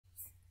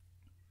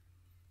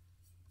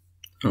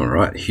All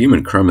right,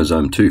 human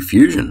chromosome 2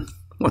 fusion.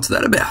 What's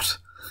that about?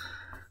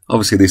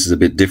 Obviously, this is a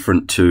bit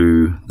different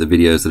to the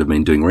videos that I've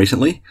been doing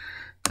recently,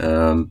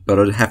 but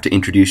I'd have to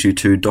introduce you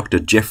to Dr.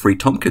 Jeffrey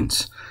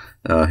Tompkins,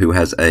 who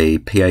has a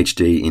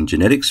PhD in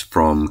genetics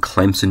from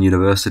Clemson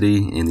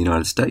University in the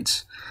United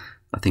States.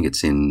 I think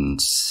it's in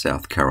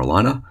South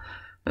Carolina.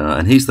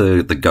 And he's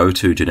the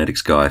go-to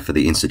genetics guy for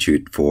the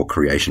Institute for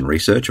Creation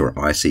Research, or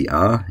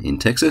ICR, in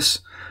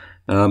Texas.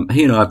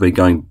 He and I have been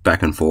going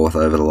back and forth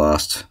over the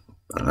last,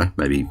 I don't know,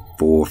 maybe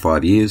 4 or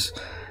 5 years.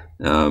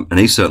 And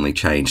he's certainly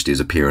changed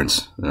his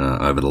appearance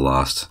over the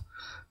last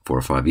 4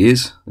 or 5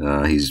 years.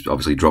 He's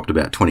obviously dropped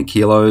about 20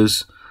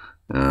 kilos,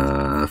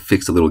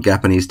 fixed a little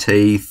gap in his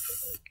teeth,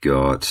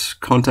 got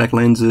contact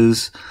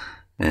lenses,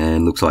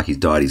 and looks like he's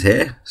dyed his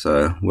hair.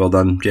 So well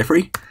done,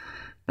 Jeffrey.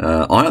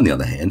 I, on the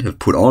other hand, have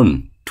put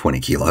on 20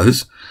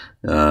 kilos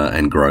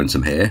and grown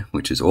some hair,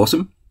 which is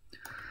awesome.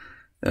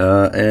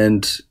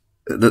 And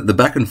the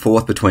back and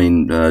forth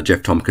between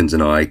Jeff Tompkins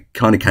and I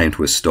kind of came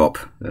to a stop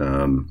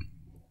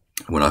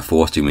when I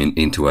forced him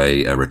into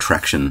a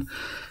retraction.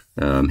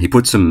 He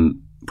put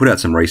out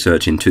some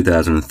research in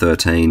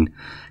 2013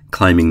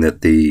 claiming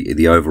that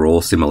the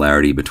overall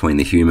similarity between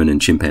the human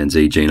and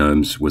chimpanzee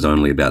genomes was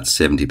only about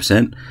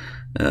 70%.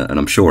 And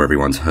I'm sure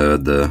everyone's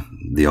heard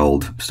the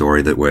old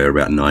story that we're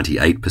about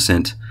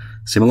 98%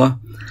 similar.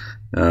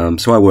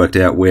 So I worked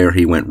out where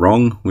he went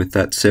wrong with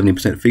that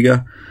 70%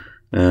 figure.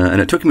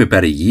 And it took him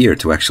about a year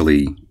to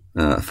actually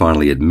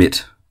finally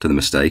admit to the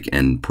mistake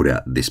and put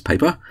out this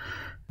paper.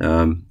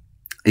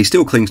 He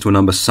still clings to a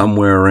number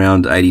somewhere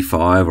around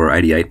 85 or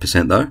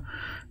 88% though.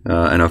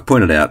 And I've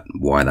pointed out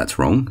why that's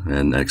wrong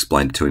and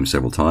explained it to him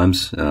several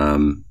times.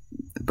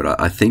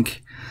 But I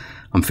think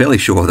I'm fairly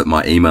sure that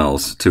my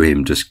emails to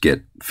him just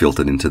get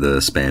filtered into the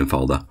spam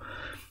folder.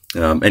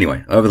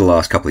 Anyway, over the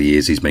last couple of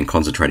years, he's been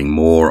concentrating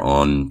more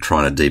on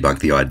trying to debunk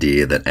the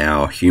idea that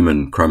our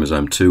human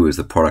chromosome 2 is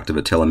the product of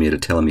a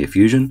telomere-to-telomere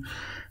fusion.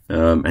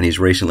 And he's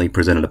recently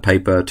presented a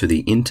paper to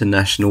the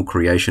International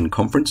Creation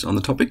Conference on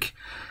the topic.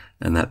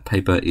 And that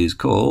paper is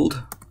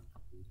called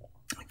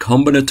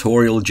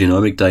Combinatorial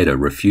Genomic Data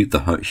Refute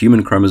the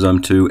Human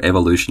Chromosome 2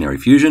 Evolutionary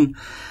Fusion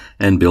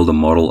and Build a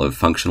Model of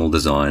Functional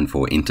Design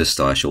for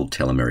Interstitial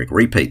Telomeric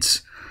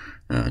Repeats.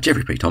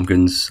 Jeffrey P.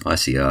 Tompkins,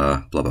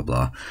 ICR, blah, blah,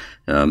 blah.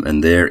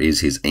 And there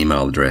is his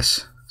email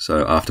address.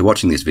 So after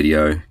watching this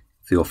video,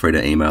 feel free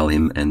to email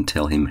him and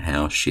tell him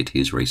how shit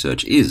his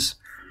research is.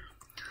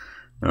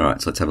 All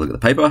right, so let's have a look at the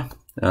paper.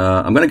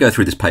 I'm going to go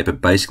through this paper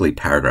basically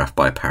paragraph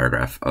by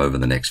paragraph over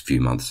the next few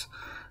months.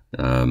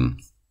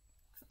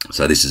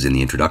 So this is in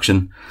the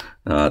introduction.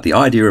 The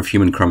idea of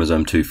human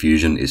chromosome 2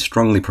 fusion is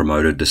strongly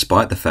promoted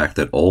despite the fact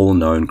that all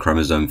known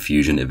chromosome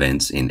fusion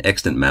events in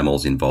extant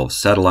mammals involve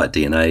satellite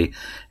DNA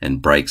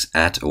and breaks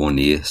at or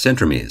near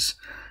centromeres.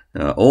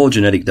 All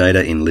genetic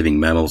data in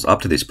living mammals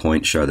up to this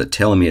point show that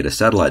telomere to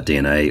satellite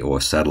DNA or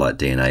satellite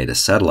DNA to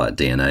satellite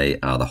DNA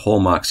are the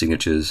hallmark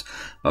signatures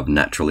of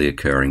naturally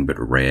occurring but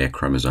rare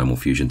chromosomal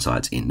fusion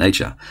sites in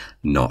nature,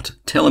 not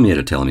telomere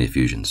to telomere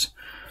fusions.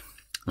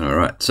 All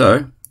right,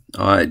 so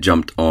I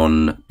jumped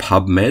on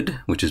PubMed,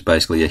 which is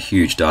basically a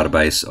huge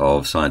database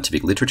of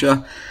scientific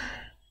literature,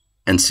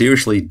 and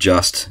seriously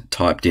just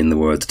typed in the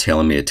words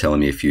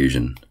telomere-telomere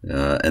fusion.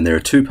 And there are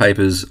 2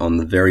 papers on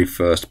the very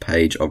first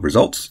page of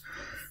results.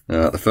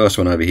 The first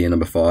one over here,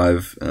 number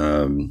 5,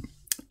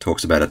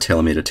 talks about a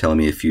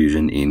telomere-to-telomere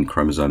fusion in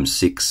chromosome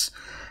 6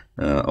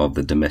 of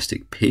the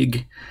domestic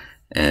pig.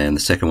 And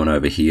the second one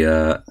over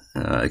here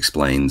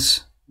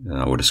explains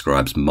or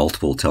describes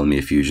multiple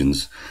telomere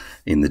fusions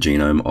in the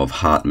genome of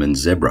Hartmann's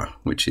zebra,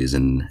 which is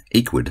an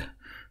equid,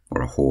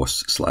 or a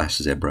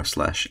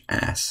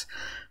horse/zebra/ass.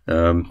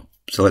 So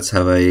let's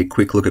have a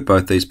quick look at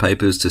both these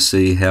papers to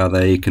see how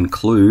they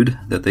conclude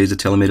that these are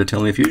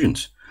telomere-to-telomere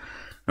fusions.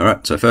 All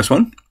right, so first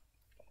one,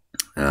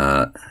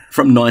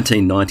 from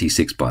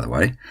 1996, by the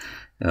way.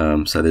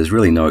 So there's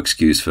really no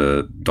excuse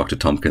for Dr.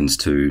 Tompkins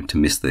to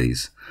miss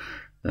these.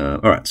 All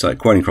right, so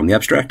quoting from the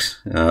abstract,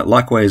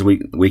 likewise,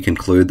 we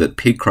conclude that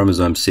pig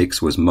chromosome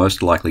 6 was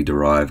most likely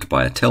derived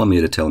by a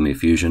telomere-to-telomere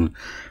fusion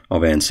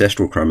of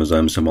ancestral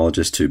chromosomes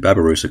homologous to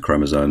Babirusa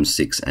chromosomes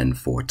 6 and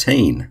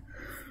 14.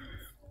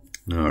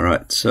 All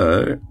right,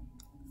 so,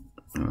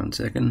 1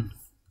 second.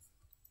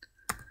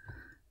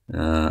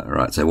 All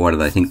right, so why do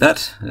they think that?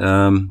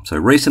 So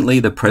recently,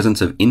 the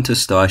presence of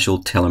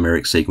interstitial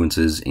telomeric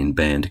sequences in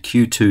band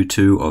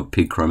Q22 of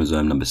pig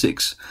chromosome number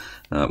 6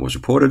 was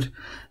reported.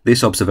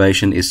 This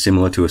observation is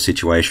similar to a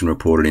situation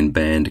reported in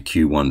band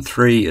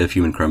Q13 of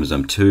human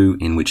chromosome 2,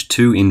 in which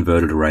 2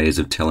 inverted arrays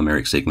of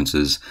telomeric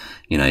sequences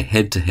in a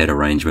head-to-head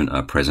arrangement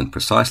are present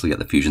precisely at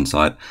the fusion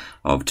site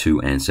of 2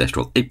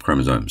 ancestral ape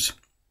chromosomes.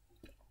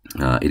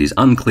 It is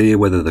unclear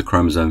whether the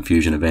chromosome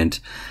fusion event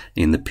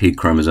in the pig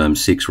chromosome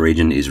 6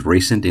 region is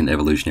recent in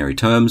evolutionary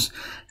terms,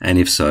 and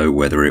if so,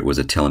 whether it was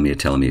a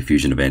telomere-telomere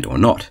fusion event or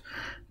not.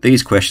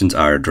 These questions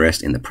are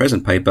addressed in the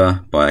present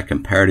paper by a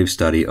comparative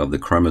study of the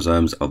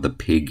chromosomes of the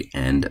pig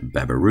and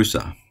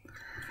Babirusa.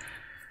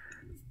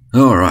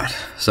 All right,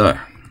 so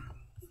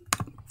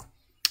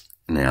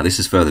Now, this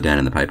is further down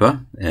in the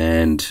paper,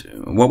 and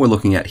what we're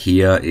looking at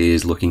here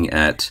is looking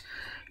at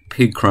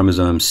pig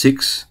chromosome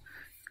 6,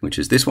 which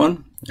is this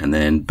one, and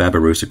then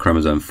babirusa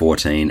chromosome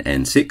 14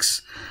 and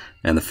 6.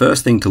 And the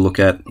first thing to look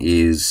at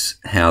is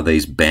how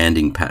these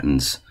banding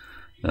patterns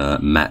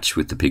match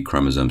with the pig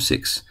chromosome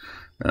 6.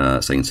 So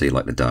you can see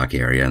like the dark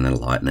area and then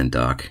light and then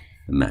dark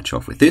match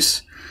off with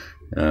this.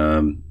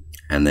 And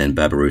then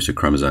babirusa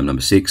chromosome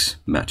number 6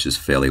 matches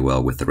fairly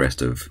well with the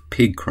rest of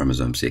pig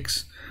chromosome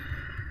 6.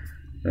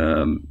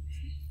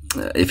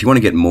 If you want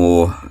to get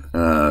more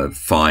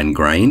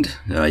fine-grained,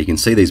 you can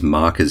see these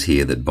markers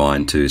here that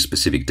bind to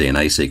specific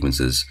DNA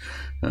sequences.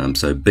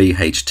 So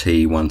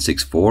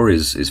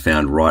BHT164 is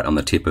found right on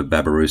the tip of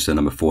babirusa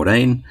number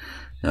 14,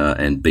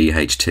 and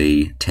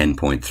BHT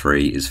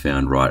 10.3 is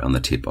found right on the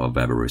tip of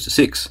babirusa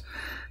 6.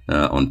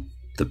 On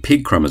the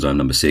pig chromosome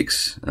number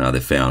 6, they're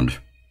found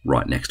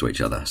right next to each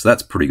other. So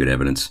that's pretty good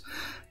evidence,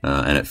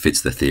 and it fits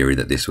the theory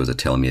that this was a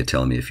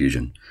telomere-telomere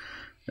fusion.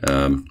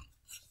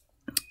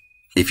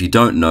 If you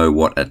don't know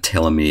what a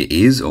telomere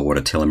is or what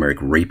a telomeric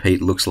repeat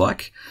looks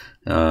like,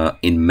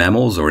 in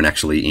mammals or in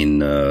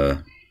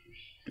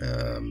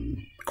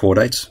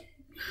chordates,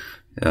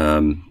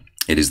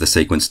 it is the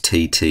sequence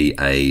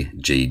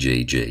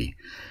TTAGGG.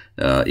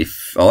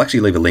 I'll actually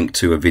leave a link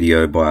to a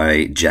video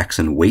by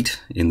Jackson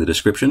Wheat in the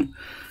description.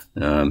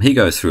 He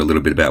goes through a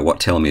little bit about what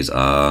telomeres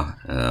are,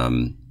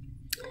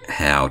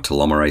 how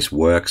telomerase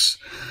works,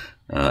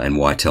 and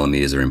why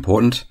telomeres are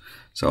important.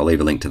 So I'll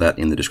leave a link to that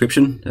in the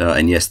description.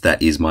 And yes,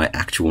 that is my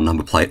actual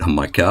number plate on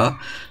my car.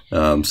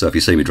 So if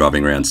you see me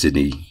driving around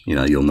Sydney,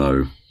 you'll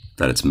know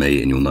that it's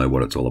me and you'll know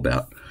what it's all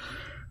about.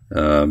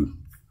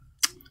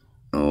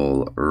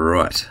 All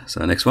right,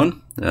 so next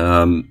one.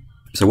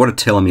 So what a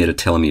telomere to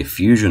telomere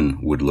fusion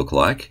would look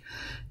like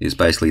is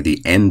basically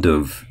the end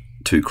of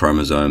two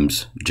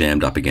chromosomes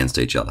jammed up against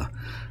each other.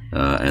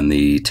 And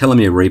the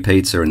telomere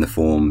repeats are in the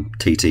form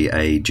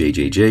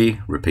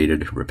TTAGGG,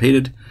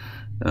 repeated.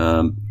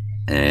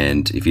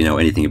 And if you know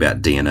anything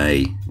about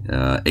DNA,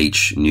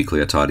 each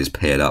nucleotide is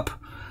paired up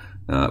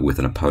with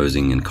an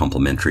opposing and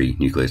complementary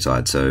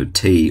nucleotide. So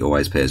T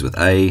always pairs with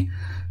A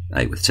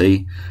with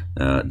T,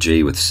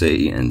 G with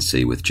C, and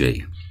C with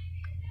G.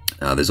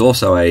 There's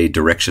also a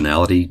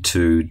directionality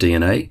to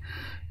DNA.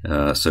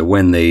 So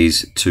when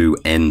these two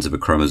ends of a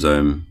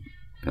chromosome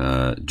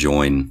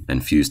join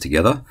and fuse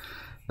together,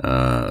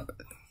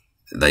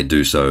 they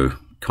do so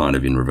kind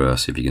of in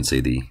reverse, if you can see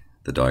the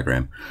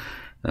diagram.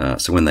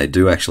 So when they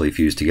do actually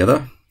fuse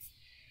together,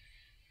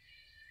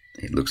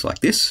 it looks like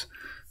this.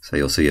 So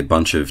you'll see a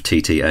bunch of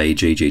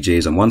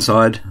TTAGGGs on one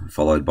side,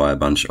 followed by a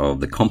bunch of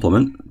the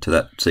complement to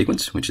that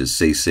sequence, which is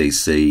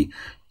CCCTAA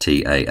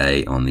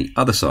on the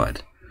other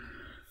side.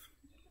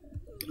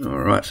 All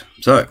right,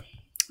 so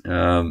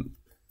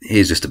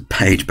here's just a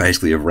page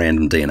basically of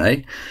random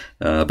DNA,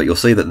 but you'll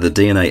see that the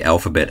DNA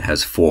alphabet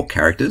has 4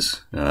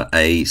 characters,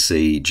 A,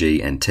 C, G,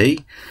 and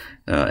T.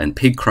 And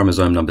pig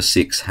chromosome number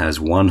 6 has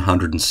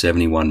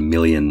 171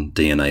 million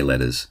DNA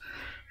letters.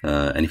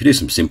 And if you do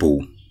some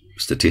simple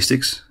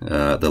statistics,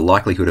 the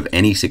likelihood of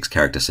any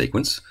 6-character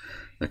sequence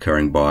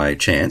occurring by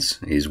chance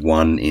is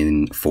 1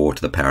 in 4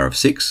 to the power of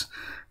 6,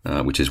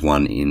 which is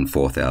 1 in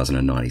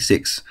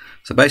 4,096.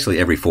 So basically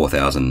every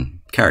 4,000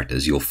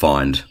 characters you'll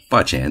find,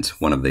 by chance,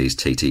 one of these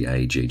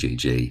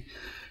TTAGGG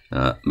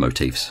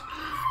motifs.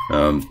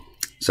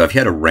 So if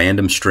you had a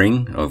random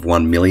string of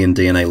 1 million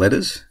DNA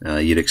letters,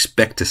 you'd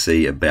expect to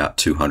see about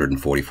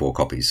 244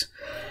 copies.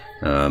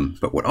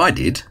 But what I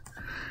did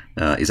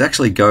is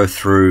actually go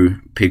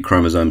through pig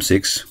chromosome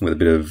 6 with a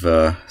bit of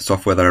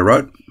software that I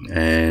wrote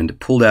and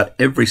pulled out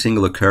every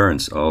single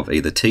occurrence of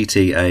either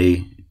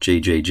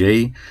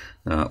TTAGGG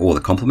or the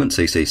complement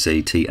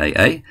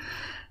CCCTAA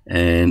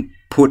and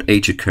put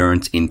each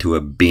occurrence into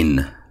a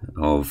bin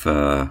of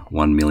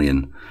 1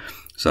 million.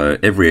 So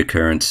every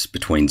occurrence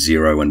between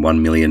 0 and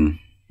 1 million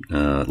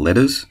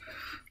letters,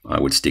 I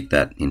would stick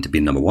that into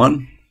bin number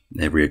 1.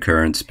 Every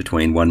occurrence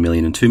between 1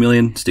 million and 2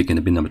 million, stick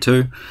into bin number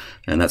 2.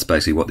 And that's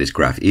basically what this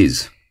graph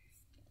is.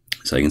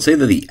 So you can see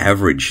that the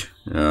average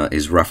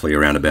is roughly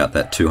around about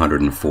that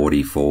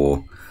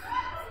 244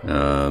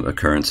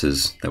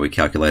 occurrences that we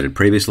calculated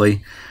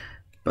previously.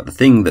 But the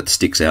thing that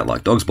sticks out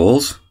like dog's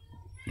balls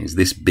is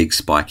this big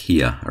spike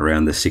here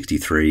around the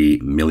 63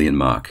 million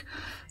mark.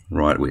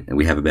 Right,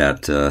 we have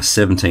about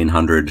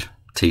 1,700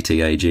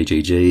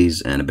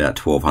 TTAGGGs and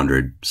about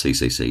 1,200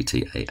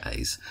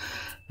 CCCTAAs.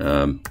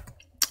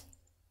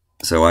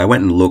 So I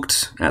went and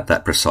looked at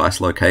that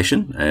precise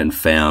location and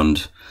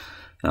found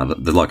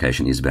the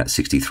location is about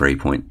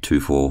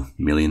 63.24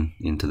 million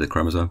into the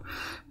chromosome,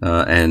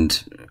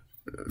 and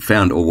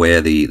found where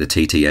the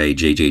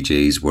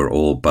TTAGGGs were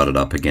all butted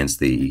up against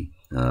the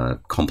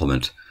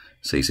complement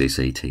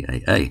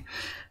CCCTAA.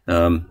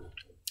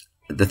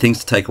 The things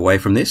to take away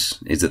from this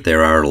is that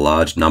there are a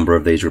large number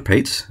of these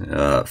repeats,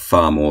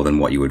 far more than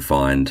what you would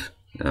find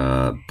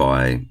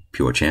by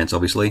pure chance,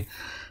 obviously.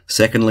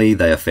 Secondly,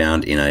 they are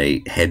found in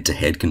a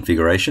head-to-head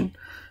configuration.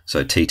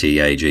 So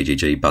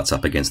TTAGGG butts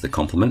up against the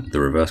complement, the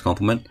reverse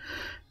complement.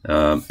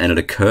 and it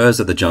occurs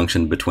at the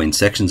junction between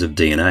sections of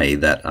DNA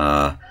that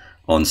are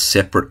on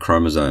separate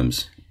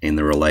chromosomes in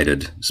the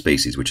related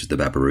species, which is the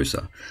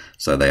Babirusa.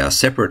 So they are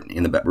separate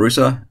in the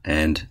Babirusa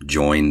and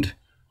joined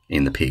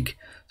in the pig.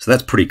 So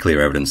that's pretty clear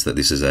evidence that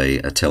this is a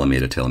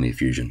telomere-to-telomere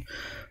fusion.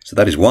 So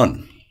that is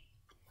one.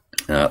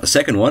 The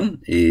second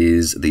one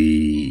is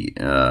the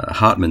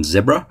Hartmann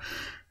zebra,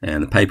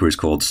 and the paper is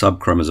called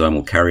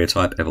Subchromosomal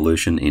Karyotype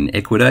Evolution in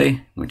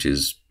Equidae, which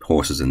is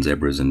horses and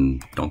zebras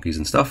and donkeys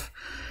and stuff.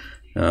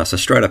 So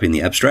straight up in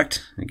the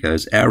abstract, it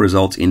goes, our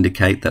results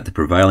indicate that the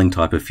prevailing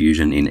type of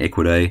fusion in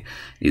Equidae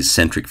is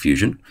centric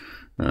fusion.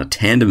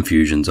 Tandem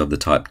fusions of the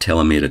type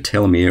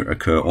telomere-to-telomere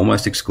occur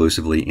almost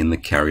exclusively in the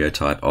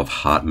karyotype of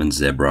Hartmann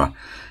zebra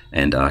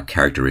and are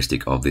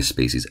characteristic of this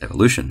species'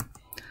 evolution.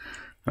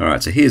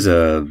 Alright, so here's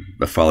a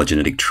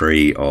phylogenetic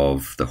tree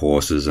of the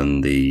horses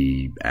and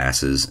the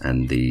asses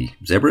and the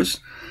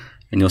zebras.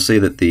 And you'll see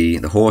that the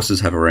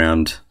horses have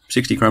around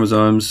 60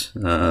 chromosomes,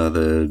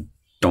 the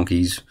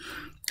donkeys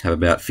have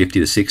about 50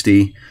 to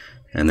 60,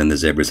 and then the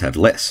zebras have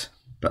less.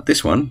 But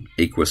this one,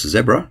 Equus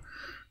zebra,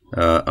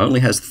 only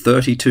has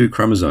 32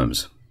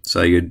 chromosomes.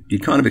 So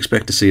you'd kind of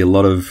expect to see a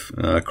lot of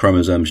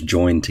chromosomes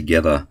joined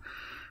together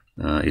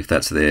if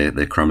that's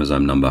their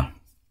chromosome number.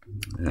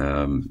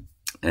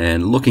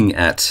 And looking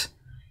at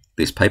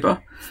this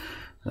paper,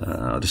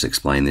 I'll just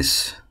explain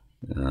this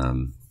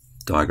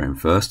diagram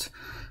first.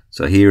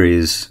 So here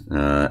is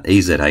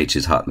EZH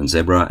is Hartmann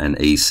zebra and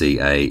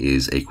ECA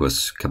is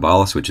Equus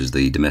caballus, which is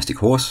the domestic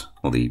horse,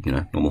 or the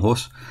normal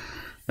horse.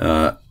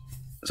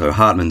 So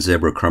Hartmann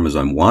zebra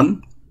chromosome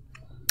 1,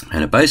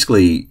 and it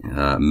basically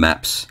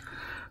maps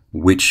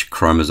which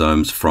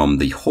chromosomes from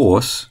the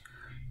horse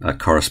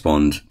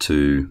correspond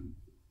to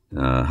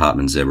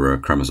Hartmann zebra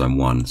chromosome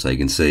 1. So you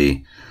can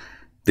see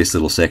this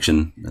little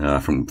section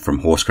from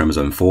horse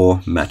chromosome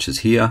 4 matches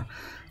here.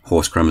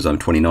 Horse chromosome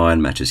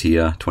 29 matches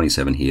here,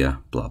 27 here,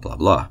 blah, blah,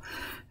 blah.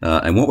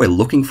 And what we're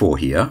looking for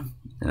here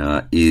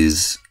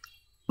is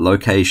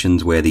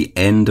locations where the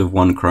end of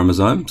one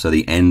chromosome, so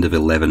the end of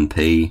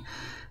 11p,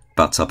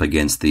 butts up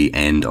against the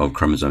end of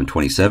chromosome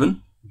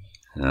 27.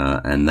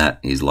 And that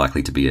is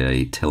likely to be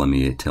a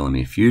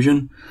telomere-telomere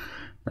fusion,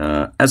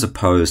 as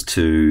opposed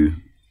to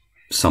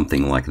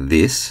something like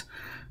this,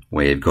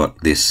 where you've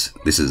got this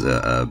is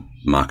a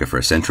marker for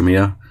a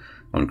centromere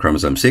on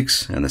chromosome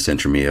 6, and the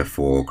centromere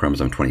for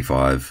chromosome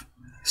 25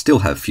 still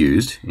have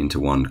fused into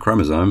one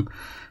chromosome,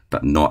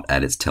 but not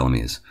at its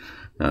telomeres.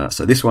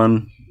 So this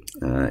one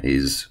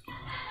is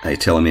a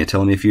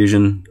telomere-telomere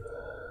fusion.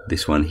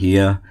 This one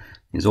here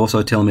is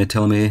also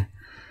telomere-telomere.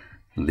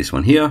 This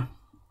one here,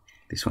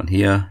 this one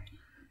here,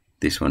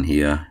 this one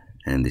here,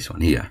 and this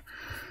one here,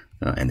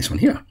 and this one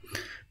here.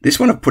 This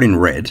one I've put in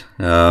red,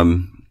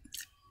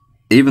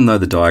 even though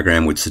the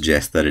diagram would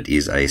suggest that it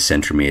is a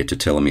centromere to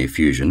telomere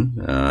fusion.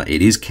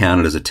 It is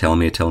counted as a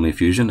telomere-telomere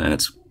fusion, and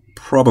it's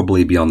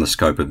probably beyond the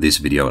scope of this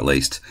video at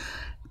least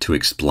to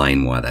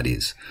explain why that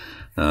is.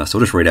 So I'll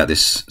just read out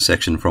this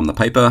section from the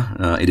paper.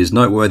 It is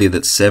noteworthy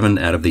that 7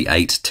 out of the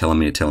 8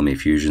 telomere-telomere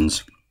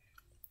fusions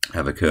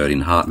have occurred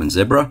in Hartmann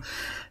zebra,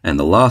 and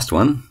the last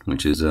one,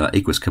 which is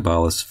Equus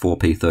caballus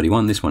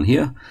 4p31, this one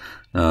here,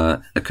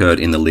 occurred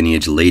in the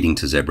lineage leading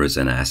to zebras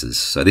and asses.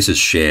 So this is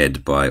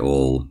shared by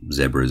all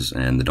zebras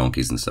and the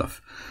donkeys and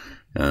stuff.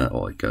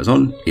 It goes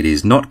on. It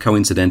is not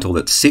coincidental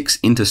that 6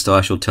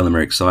 interstitial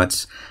telomeric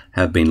sites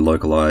have been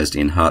localized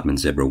in Hartmann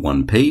zebra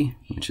 1p,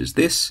 which is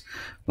this,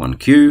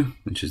 1q,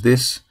 which is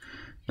this,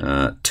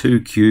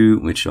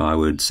 2q, which I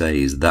would say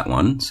is that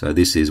one. So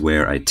this is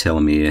where a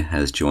telomere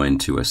has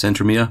joined to a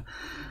centromere.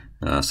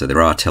 So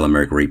there are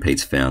telomeric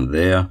repeats found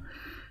there.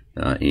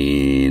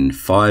 In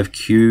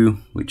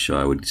 5q, which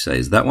I would say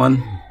is that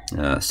one,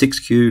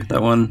 6q,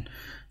 that one,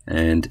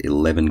 and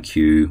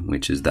 11q,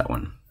 which is that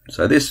one.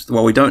 So this,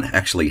 while we don't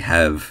actually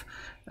have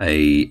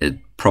a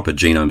proper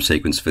genome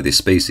sequence for this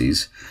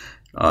species,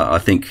 I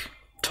think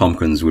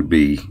Tompkins would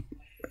be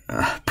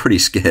pretty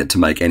scared to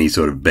make any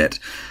sort of bet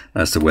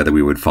as to whether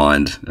we would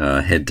find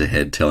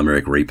head-to-head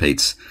telomeric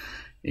repeats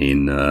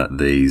in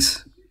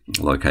these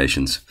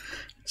locations.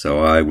 So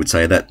I would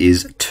say that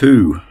is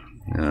 2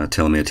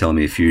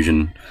 telomere-telomere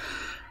fusion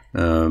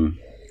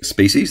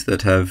species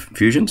that have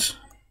fusions,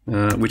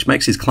 which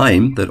makes his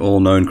claim that all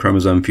known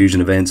chromosome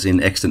fusion events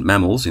in extant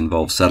mammals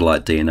involve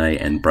satellite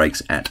DNA and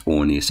breaks at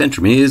or near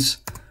centromeres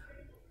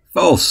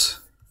false.